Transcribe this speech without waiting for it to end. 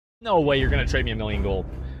No way you're gonna trade me $1,000,000 gold.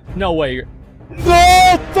 No way.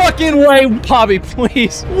 No fucking way, Bobby,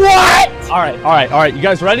 please. What? All right. You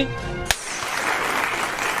guys ready?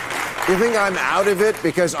 You think I'm out of it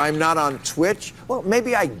because I'm not on Twitch? Well,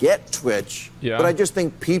 maybe I get Twitch, but I just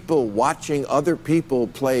think people watching other people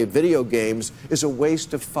play video games is a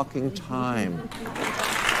waste of fucking time.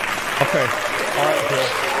 Okay. All right, Bill.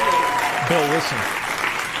 Bill,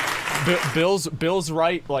 listen. Bill's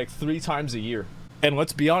right like 3 times a year. And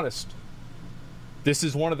let's be honest. This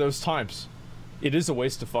is one of those times. It is a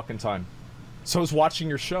waste of fucking time. So is watching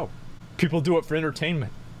your show. People do it for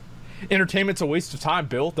entertainment. Entertainment's a waste of time,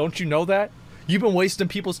 Bill. Don't you know that? You've been wasting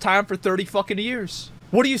people's time for 30 fucking years.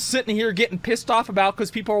 What are you sitting here getting pissed off about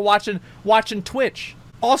because people are watching Twitch?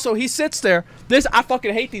 Also, he sits there. I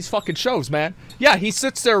fucking hate these fucking shows, man. Yeah, he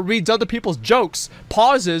sits there, reads other people's jokes,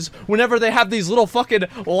 pauses whenever they have these little fucking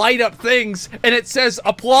light up things, and it says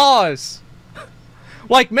applause.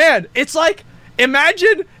 Like, man, it's like,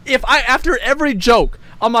 imagine if after every joke,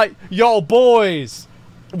 I'm like, yo, boys,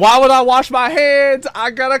 why would I wash my hands?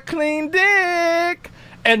 I got a clean dick.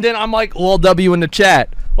 And then I'm like, lol W in the chat.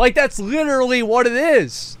 Like, that's literally what it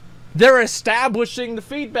is. They're establishing the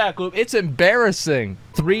feedback loop. It's embarrassing.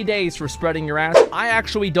 3 days for spreading your ass. I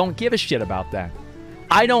actually don't give a shit about that.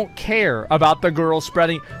 I don't care about the girl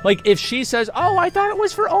spreading. Like, if she says, oh, I thought it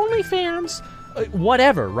was for OnlyFans.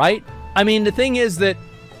 Whatever, right? I mean, the thing is that,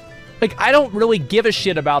 like, I don't really give a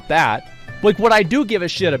shit about that. Like, what I do give a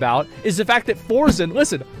shit about is the fact that Forzen,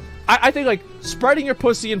 listen, I think, like, spreading your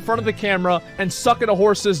pussy in front of the camera and sucking a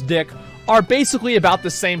horse's dick are basically about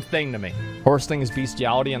the same thing to me. Horse thing is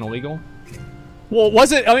bestiality and illegal? Well,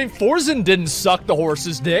 was it? I mean, Forzen didn't suck the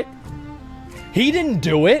horse's dick. He didn't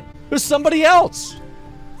do it. It was somebody else.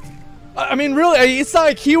 I mean, really, it's not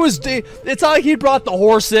like he was. It's not like he brought the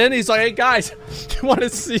horse in. He's like, hey guys, you want to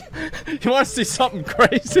see something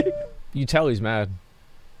crazy? You tell he's mad.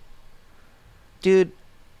 Dude,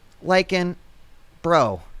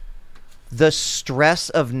 bro, the stress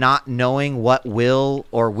of not knowing what will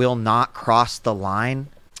or will not cross the line.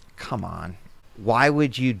 Come on. Why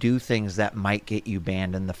would you do things that might get you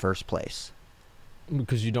banned in the first place?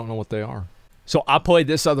 Because you don't know what they are. So I played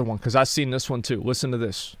this other one because I've seen this one too. Listen to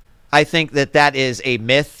this. I think that is a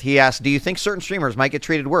myth. He asked, do you think certain streamers might get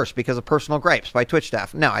treated worse because of personal gripes by Twitch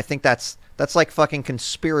staff? No, I think that's like fucking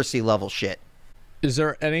conspiracy level shit. Is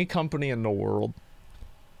there any company in the world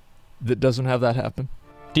that doesn't have that happen?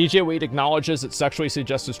 DJ Weed acknowledges that sexually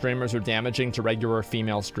suggested streamers are damaging to regular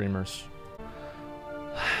female streamers.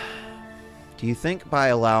 Do you think by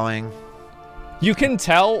allowing... You can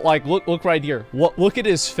tell, like, look right here. Look at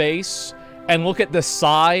his face and look at the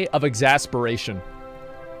sigh of exasperation.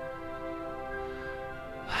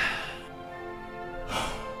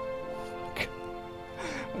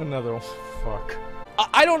 Another one. Fuck.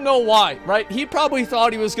 I don't know why, right? He probably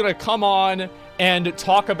thought he was gonna come on and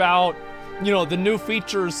talk about, you know, the new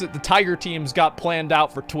features that the Tiger teams got planned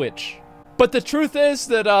out for Twitch. But the truth is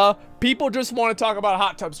that people just want to talk about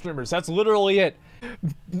hot tub streamers. That's literally it.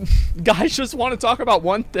 Guys just want to talk about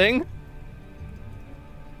one thing.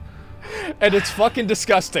 And it's fucking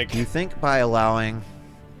disgusting. Do you think by allowing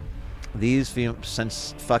these,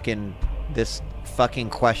 since fucking this fucking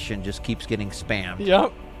question just keeps getting spammed.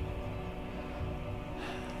 Yep.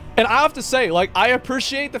 And I have to say, like, I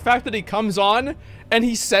appreciate the fact that he comes on and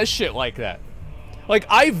he says shit like that. Like,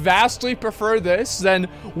 I vastly prefer this than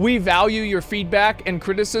we value your feedback and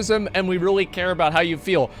criticism and we really care about how you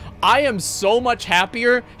feel. I am so much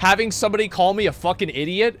happier having somebody call me a fucking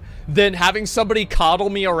idiot than having somebody coddle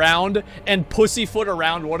me around and pussyfoot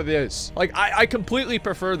around what it is. Like, I completely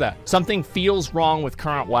prefer that. Something feels wrong with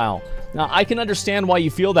current WoW. Now, I can understand why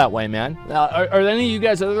you feel that way, man. Are any of you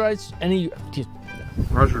guys otherwise?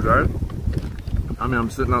 How's your day? I mean, I'm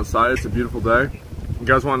sitting outside. It's a beautiful day. You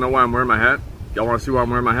guys want to know why I'm wearing my hat? Y'all want to see why I'm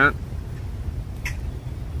wearing my hat?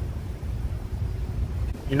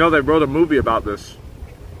 You know, they wrote a movie about this.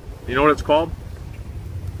 You know what it's called?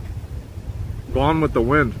 Gone with the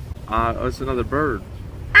Wind. It's another bird.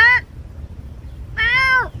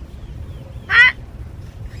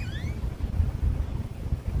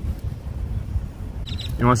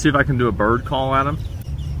 You want to see if I can do a bird call at him?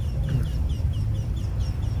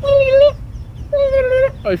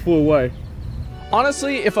 I flew away.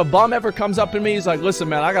 Honestly, if a bum ever comes up to me, he's like, listen,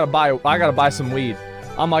 man, I gotta buy some weed.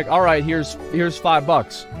 I'm like, all right, here's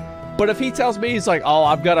 $5. But if he tells me, he's like, oh,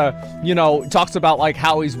 I've gotta, you know, talks about like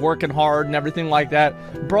how he's working hard and everything like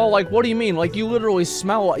that. Bro, like, what do you mean? Like, you literally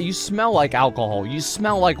smell like alcohol. You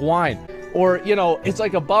smell like wine. Or, you know, it's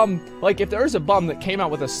like a bum, like if there's a bum that came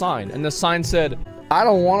out with a sign and the sign said, I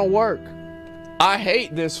don't want to work. I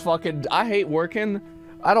hate working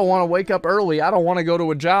I don't want to wake up early. I don't want to go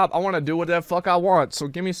to a job. I want to do whatever the fuck I want. So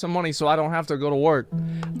give me some money so I don't have to go to work.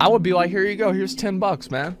 I would be like, here you go. Here's 10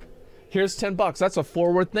 bucks, man. Here's 10 bucks. That's a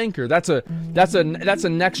forward thinker. That's a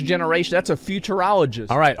next generation. That's a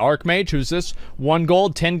futurologist. All right, Archmage, who's this? 1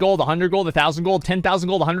 gold, 10 gold, 100 gold, 1,000 gold, 10,000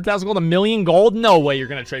 gold, 100,000 gold, 1,000,000 gold. No way you're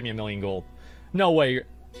gonna trade me 1,000,000 gold. No way.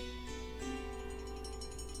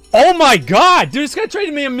 Oh my god, dude, this guy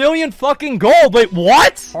traded me 1,000,000 fucking gold. Wait,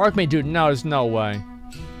 what? Archmage, dude, no, there's no way.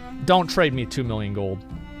 Don't trade me 2,000,000 gold.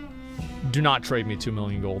 Do not trade me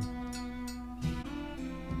 2,000,000 gold.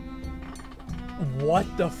 What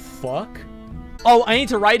the fuck? Oh, I need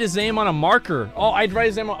to write his name on a marker. Oh, I'd write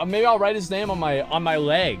his name on, maybe I'll write his name on my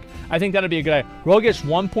leg. I think that'd be a good idea. Rogish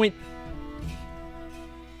 1 point.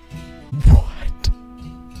 What?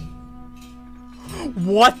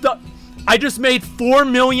 What the? I just made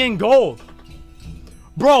 4,000,000 gold.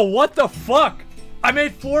 Bro, what the fuck? I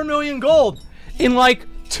made 4,000,000 gold in like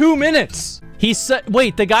 2 minutes. He said,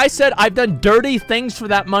 wait, the guy said I've done dirty things for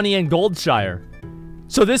that money in Goldshire.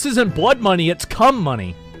 So this isn't blood money, it's cum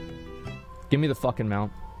money. Give me the fucking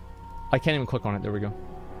mount. I can't even click on it. There we go.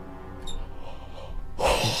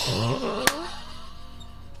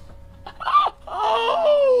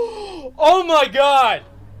 Oh my god!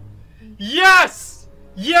 Yes!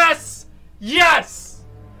 Yes! Yes!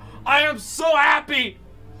 I am so happy!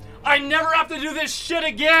 I never have to do this shit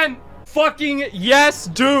again! Fucking yes,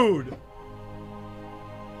 dude!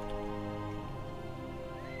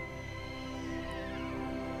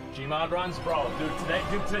 Gmod runs, bro.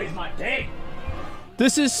 Dude, today's my day.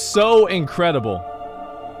 This is so incredible.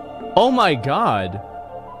 Oh my god.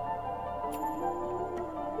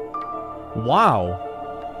 Wow.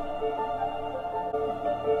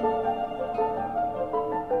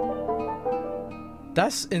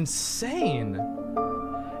 That's insane.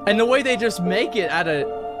 And the way they just make it out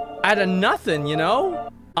of nothing, you know?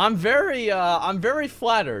 I'm very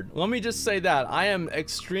flattered. Let me just say that. I am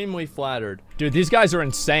extremely flattered. Dude, these guys are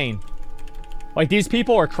insane. Like, these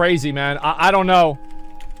people are crazy, man. I don't know.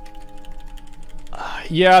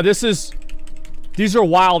 Yeah, these are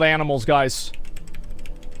wild animals, guys.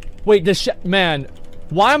 Wait, man,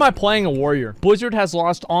 why am I playing a warrior? Blizzard has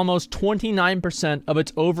lost almost 29% of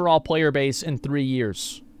its overall player base in 3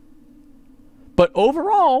 years. But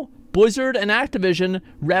overall, Blizzard and Activision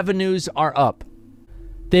revenues are up.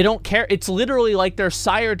 They don't care. It's literally like their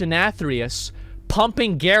sire Denathrius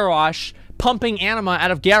pumping Garrosh, pumping Anima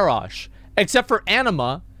out of Garrosh. Except for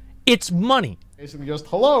Anima, it's money. Basically just,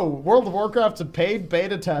 hello, World of Warcraft's a paid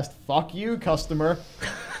beta test. Fuck you, customer.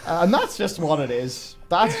 And that's just what it is.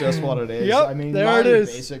 That's just what it is. Yep, I mean, there my it is.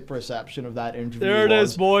 basic perception of that interview there it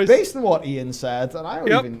is, boys. Based on what Ian said, and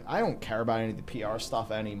I don't care about any of the PR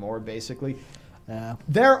stuff anymore, basically.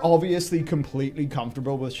 They're obviously completely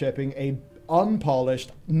comfortable with shipping a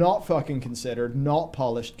unpolished, not fucking considered, not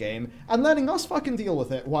polished game, and letting us fucking deal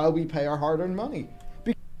with it while we pay our hard-earned money.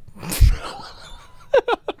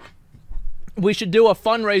 We should do a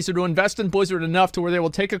fundraiser to invest in Blizzard enough to where they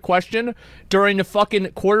will take a question during the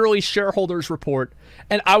fucking quarterly shareholders report,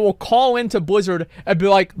 and I will call into Blizzard and be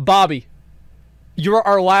like, Bobby, you're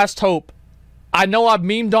our last hope. I know I've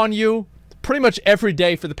memed on you pretty much every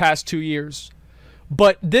day for the past 2 years,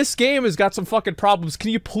 but this game has got some fucking problems.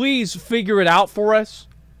 Can you please figure it out for us?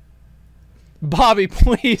 Bobby,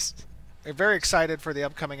 please. We're very excited for the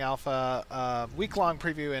upcoming alpha, week-long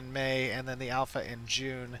preview in May, and then the alpha in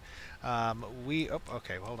June.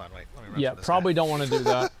 Okay, hold on, wait. Let me run yeah, this probably guy. don't want to do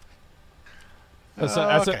that. That's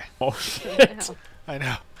okay. Oh shit! I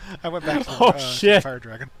know. I went back to, shit. to Fire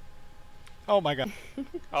Dragon. Oh my god.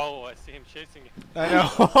 Oh, I see him chasing you. I know.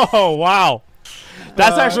 Oh wow,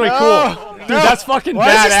 that's actually cool, dude. That's fucking Why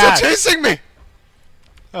badass. is he still chasing me?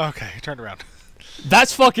 Okay, he turned around.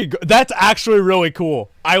 That's fucking. That's actually really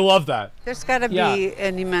cool. I love that. There's got to be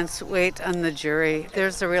an immense weight on the jury.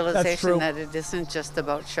 There's a realization that it isn't just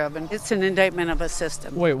about shoving. It's an indictment of a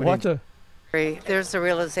system. Wait, what the? There's a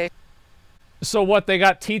realization. So what? They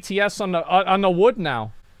got TTS on the wood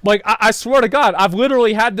now. Like I swear to God, I've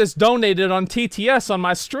literally had this donated on TTS on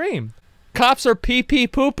my stream. Cops are pee pee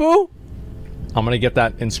poo poo. I'm gonna get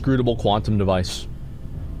that inscrutable quantum device.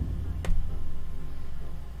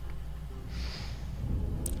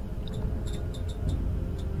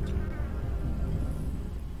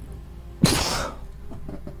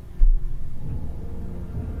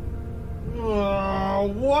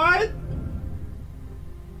 What?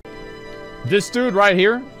 This dude right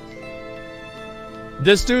here.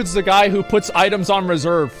 This dude's the guy who puts items on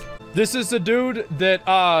reserve. This is the dude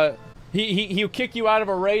that he'll kick you out of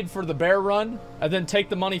a raid for the bear run and then take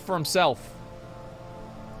the money for himself.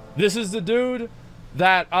 This is the dude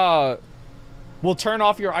that will turn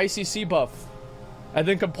off your ICC buff and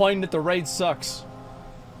then complain that the raid sucks.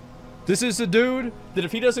 This is the dude that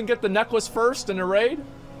if he doesn't get the necklace first in a raid,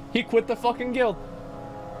 he quit the fucking guild.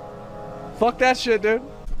 Fuck that shit, dude.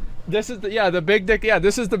 This is the, yeah, the big dick, yeah,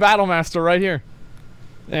 this is the battle master right here.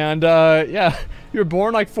 And, yeah, you're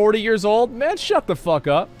born like 40 years old? Man, shut the fuck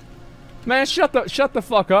up. Man, shut the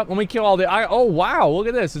fuck up. Let me kill all the, oh, wow, look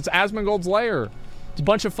at this. It's Asmongold's lair. It's a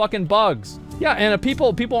bunch of fucking bugs. Yeah, and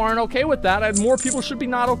people aren't okay with that, and more people should be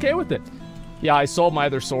not okay with it. Yeah, I sold my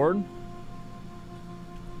other sword.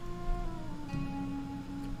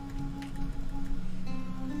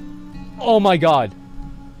 Oh my god.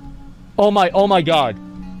 Oh my god.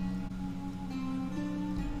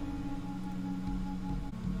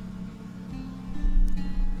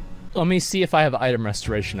 Let me see if I have item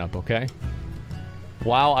restoration up, okay?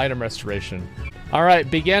 Wow, item restoration. All right,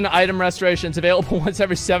 begin item restoration. It's available once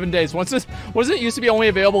every 7 days. Was it used to be only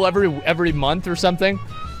available every month or something?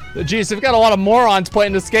 Jeez, they've got a lot of morons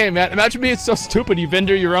playing this game, man. Imagine being so stupid you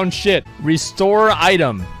vendor your own shit. Restore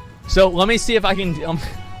item. So let me see if I can,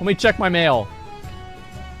 let me check my mail.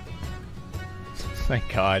 Thank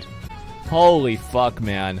God. Holy fuck,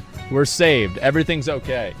 man. We're saved. Everything's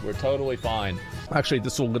okay. We're totally fine. Actually,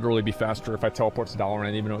 this will literally be faster if I teleport to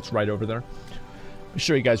Dollarand, even though it's right over there. I'll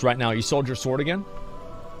show you guys right now. You sold your sword again?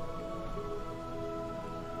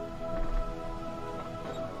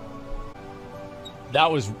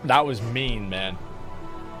 That was mean, man.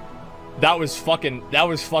 That was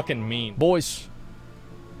fucking mean. Boys,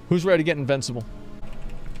 who's ready to get invincible?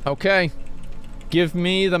 Okay. Give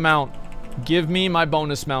me the mount. Give me my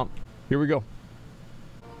bonus mount. Here we go.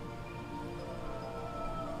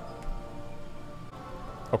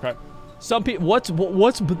 Okay. Some people, what's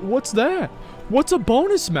that? What's a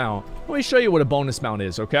bonus mount? Let me show you what a bonus mount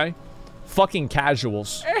is, okay? Fucking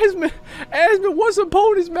casuals. Asmon, what's a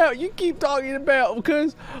bonus mount you keep talking about?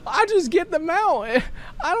 Because I just get the mount.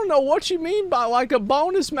 I don't know what you mean by like a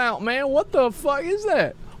bonus mount, man. What the fuck is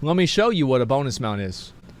that? Let me show you what a bonus mount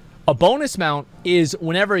is. A bonus mount is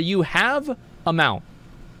whenever you have a mount,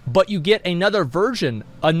 but you get another version,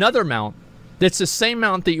 another mount, that's the same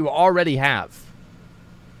mount that you already have.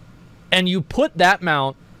 And you put that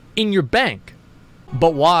mount in your bank.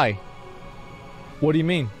 But why? What do you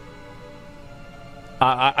mean?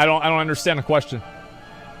 I don't understand the question.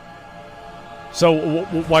 So,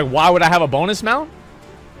 like, why would I have a bonus mount?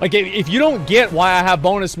 Like, if you don't get why I have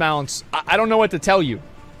bonus mounts, I don't know what to tell you.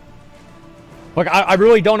 Like, I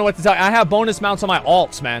really don't know what to tell you. I have bonus mounts on my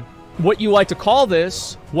alts, man. What you like to call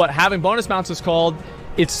this, what having bonus mounts is called,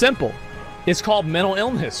 it's simple. It's called mental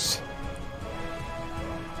illness.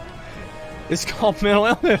 It's called mental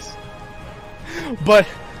illness. But,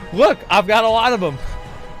 look, I've got a lot of them.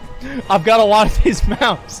 I've got a lot of these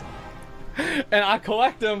mounts. And I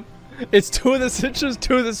collect them. It's just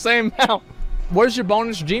two of the same mount. Where's your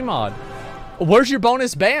bonus Gmod? Where's your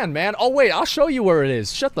bonus band, man? Oh wait, I'll show you where it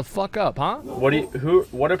is. Shut the fuck up, huh?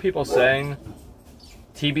 What are people saying?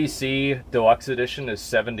 TBC Deluxe Edition is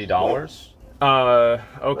 $70?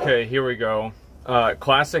 Okay, here we go.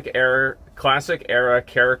 Classic era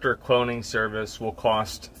character cloning service will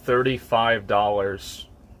cost $35.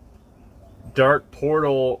 Dark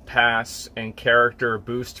Portal Pass and character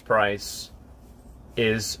boost price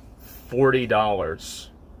is $40.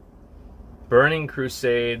 Burning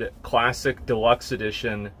Crusade Classic Deluxe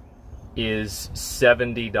Edition is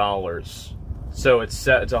 $70. So it's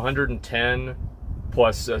 110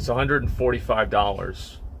 plus it's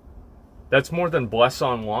 $145. That's more than Bless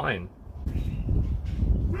Online.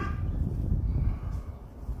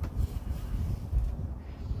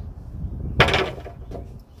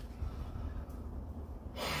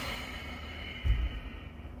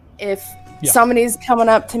 If somebody's coming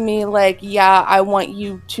up to me like, yeah, I want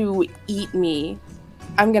you to eat me,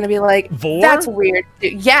 I'm gonna be like, that's weird.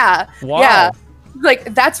 Yeah. Wow. Yeah.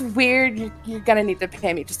 Like, that's weird. You're gonna need to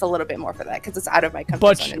pay me just a little bit more for that because it's out of my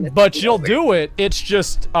comfort zone. But you'll do it. It's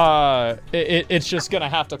just it's just gonna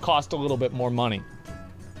have to cost a little bit more money.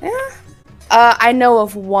 Yeah. I know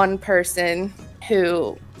of one person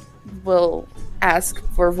who will ask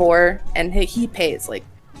for Vor, and he pays like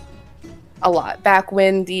a lot. Back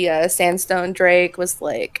when the Sandstone Drake was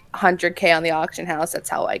like 100K on the auction house, that's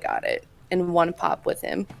how I got it in one pop with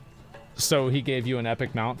him. So he gave you an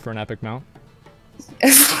epic mount for an epic mount?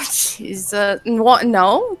 Jeez,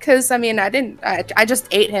 no, because I mean, I just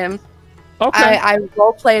ate him. Okay. I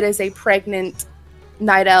role played as a pregnant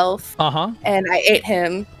night elf. Uh-huh. And I ate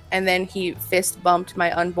him, and then he fist bumped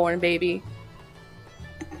my unborn baby.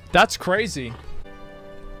 That's crazy.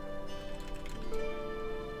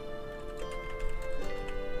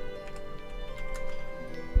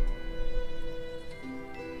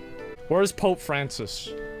 Where's Pope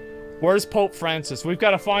Francis? Where's Pope Francis? We've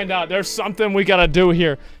got to find out. There's something we got to do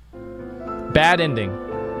here. Bad ending.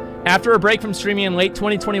 After a break from streaming in late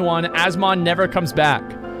 2021, Asmon never comes back.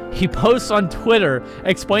 He posts on Twitter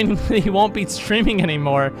explaining that he won't be streaming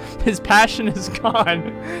anymore. His passion is gone.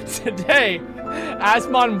 Today,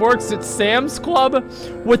 Asmon works at Sam's Club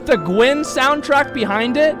with the Gwyn soundtrack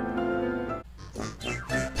behind it.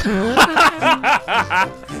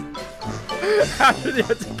 After the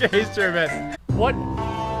SK tournament. What?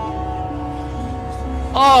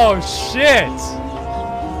 Oh, shit.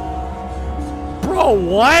 Bro,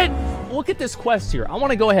 what? Look at this quest here. I want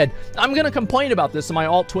to go ahead. I'm going to complain about this on my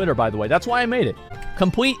alt Twitter, by the way. That's why I made it.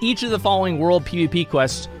 Complete each of the following world PvP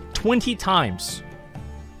quests 20 times.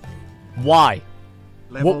 Why?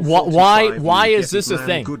 Why is this a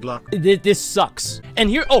thing? Good luck. This sucks. And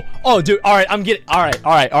here, oh, dude. All right, I'm getting. All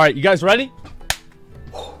right. You guys ready?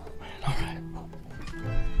 All right.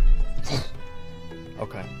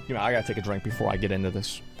 Okay. You know, I gotta take a drink before I get into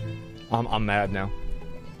this. I'm mad now.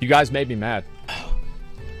 You guys made me mad.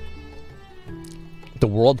 The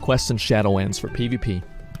world quests in Shadowlands for PvP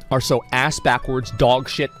are so ass-backwards dog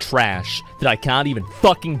shit trash that I cannot even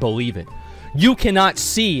fucking believe it. You cannot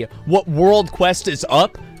see what world quest is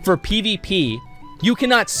up for PvP. You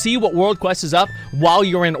cannot see what world quest is up while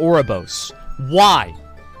you're in Ouroboros. Why?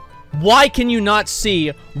 Why can you not see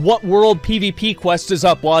what world PvP quest is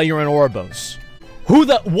up while you're in Ouroboros?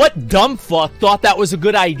 What dumb fuck thought that was a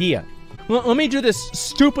good idea? Let me do this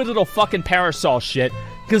stupid little fucking parasol shit,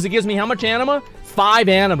 because it gives me how much anima? 5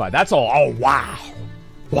 anima. That's all. Oh, wow.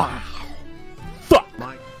 Wow. Fuck.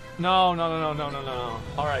 No.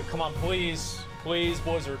 All right, come on, please. Please,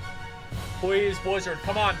 Blizzard. Please, Blizzard.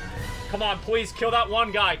 Come on. Come on, please. Kill that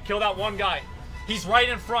one guy. Kill that one guy. He's right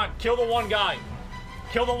in front. Kill the one guy.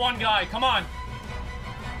 Kill the one guy. Come on.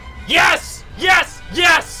 Yes! Yes!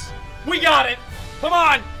 Yes! We got it. Come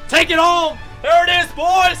on. Take it home. There it is,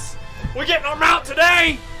 boys. We're getting our mount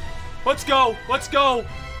today. Let's go. Let's go.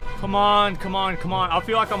 Come on. I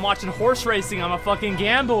feel like I'm watching horse racing. I'm a fucking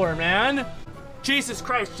gambler, man. Jesus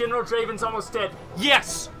Christ, General Draven's almost dead.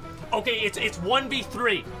 Yes! Okay, it's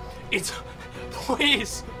 1v3. It's...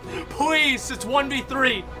 Please! Please, it's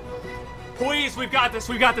 1v3. Please, we've got this.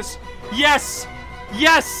 Yes!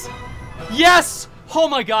 Yes! Yes! Oh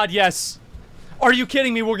my god, yes. Are you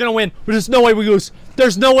kidding me? We're gonna win. There's no way we lose.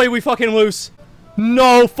 There's no way we fucking lose.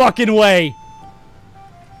 No fucking way.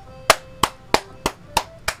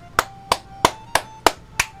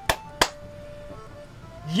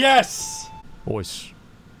 Yes! Boys,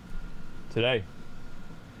 today,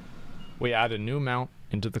 we add a new mount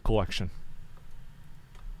into the collection.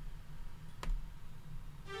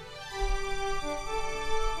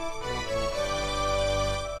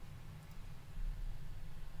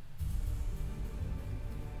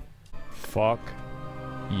 Fuck.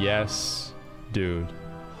 Yes, dude.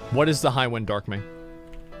 What is the Highwind Darkmane?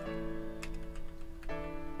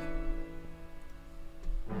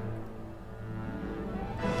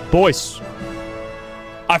 Boys,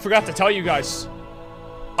 I forgot to tell you guys.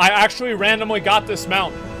 I actually randomly got this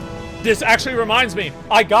mount. This actually reminds me.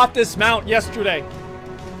 I got this mount yesterday.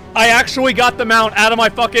 I actually got the mount out of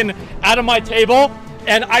my table,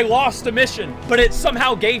 and I lost a mission, but it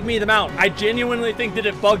somehow gave me the mount. I genuinely think that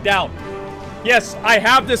it bugged out. Yes, I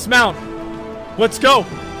have this mount. Let's go.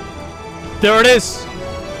 There it is.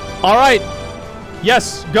 All right.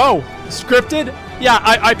 Yes, go. Scripted? Yeah,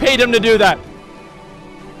 I paid him to do that.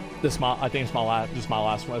 I think it's my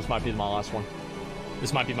last one. This might be my last one.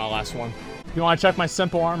 This might be my last one. You want to check my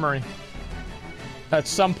simple armory? At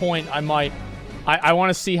some point, I might. I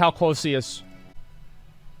want to see how close he is.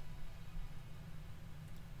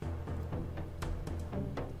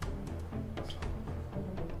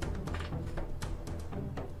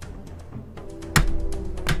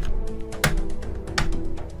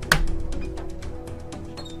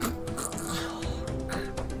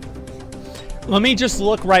 Let me just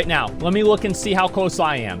look right now. Let me look and see how close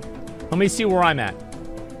I am. Let me see where I'm at.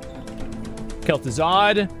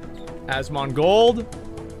 Kel'Thuzad, Asmongold,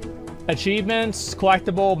 achievements,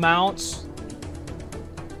 collectible mounts.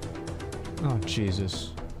 Oh,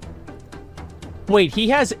 Jesus. Wait, he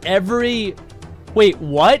has every... Wait,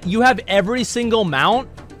 what? You have every single mount?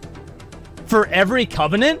 For every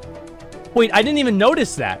covenant? Wait, I didn't even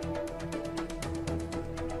notice that.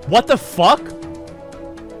 What the fuck?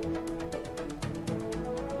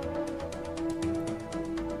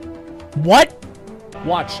 What?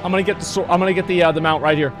 Watch. I'm gonna get the mount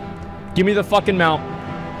right here. Give me the fucking mount.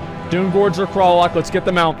 Dune Gorge or Crawlock. Let's get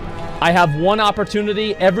the mount. I have one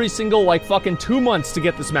opportunity every single, like, fucking 2 months to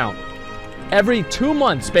get this mount. Every 2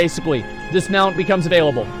 months, basically, this mount becomes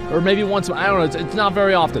available. Or maybe once, I don't know, it's not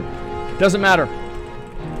very often. Doesn't matter.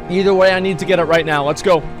 Either way, I need to get it right now. Let's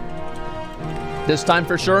go. This time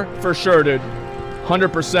for sure? For sure, dude.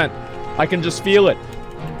 100%. I can just feel it.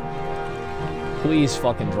 Please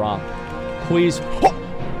fucking drop. Please. Oh!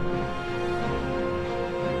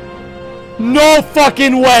 No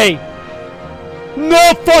fucking way!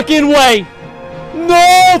 No fucking way!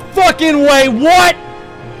 No fucking way! What?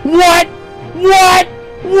 What? What?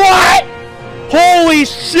 What? Holy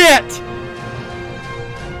shit!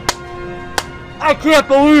 I can't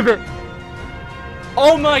believe it!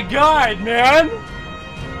 Oh my god, man!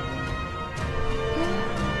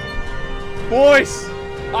 Boys,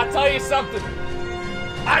 I'll tell you something.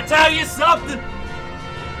 I tell you something.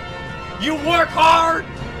 You work hard,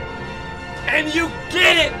 and you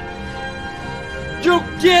get it. You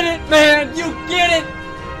get it, man. You get it.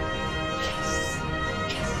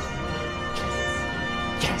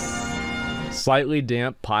 Yes. Slightly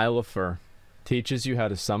damp pile of fur teaches you how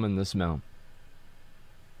to summon this mount.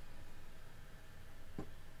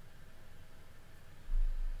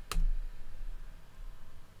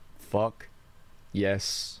 Fuck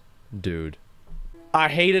yes, dude. I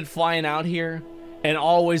hated flying out here and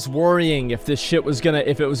always worrying if this shit was gonna,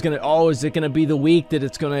 oh, is it gonna be the week that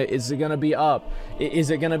is it gonna be up? Is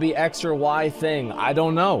it gonna be X or Y thing? I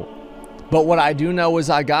don't know. But what I do know is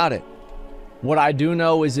I got it. What I do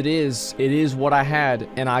know is it is what I had,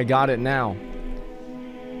 and I got it now.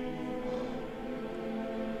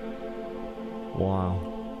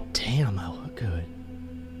 Wow. Damn, I look good.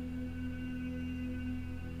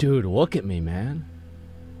 Dude, look at me, man.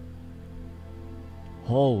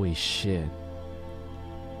 Holy shit.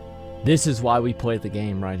 This is why we play the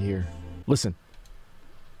game right here. Listen.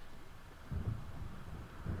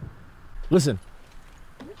 Listen.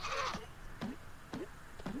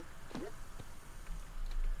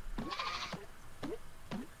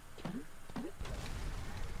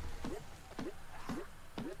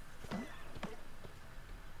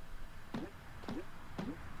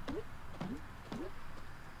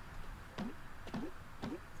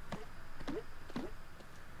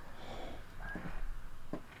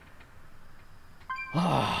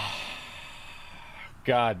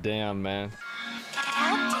 God damn, man.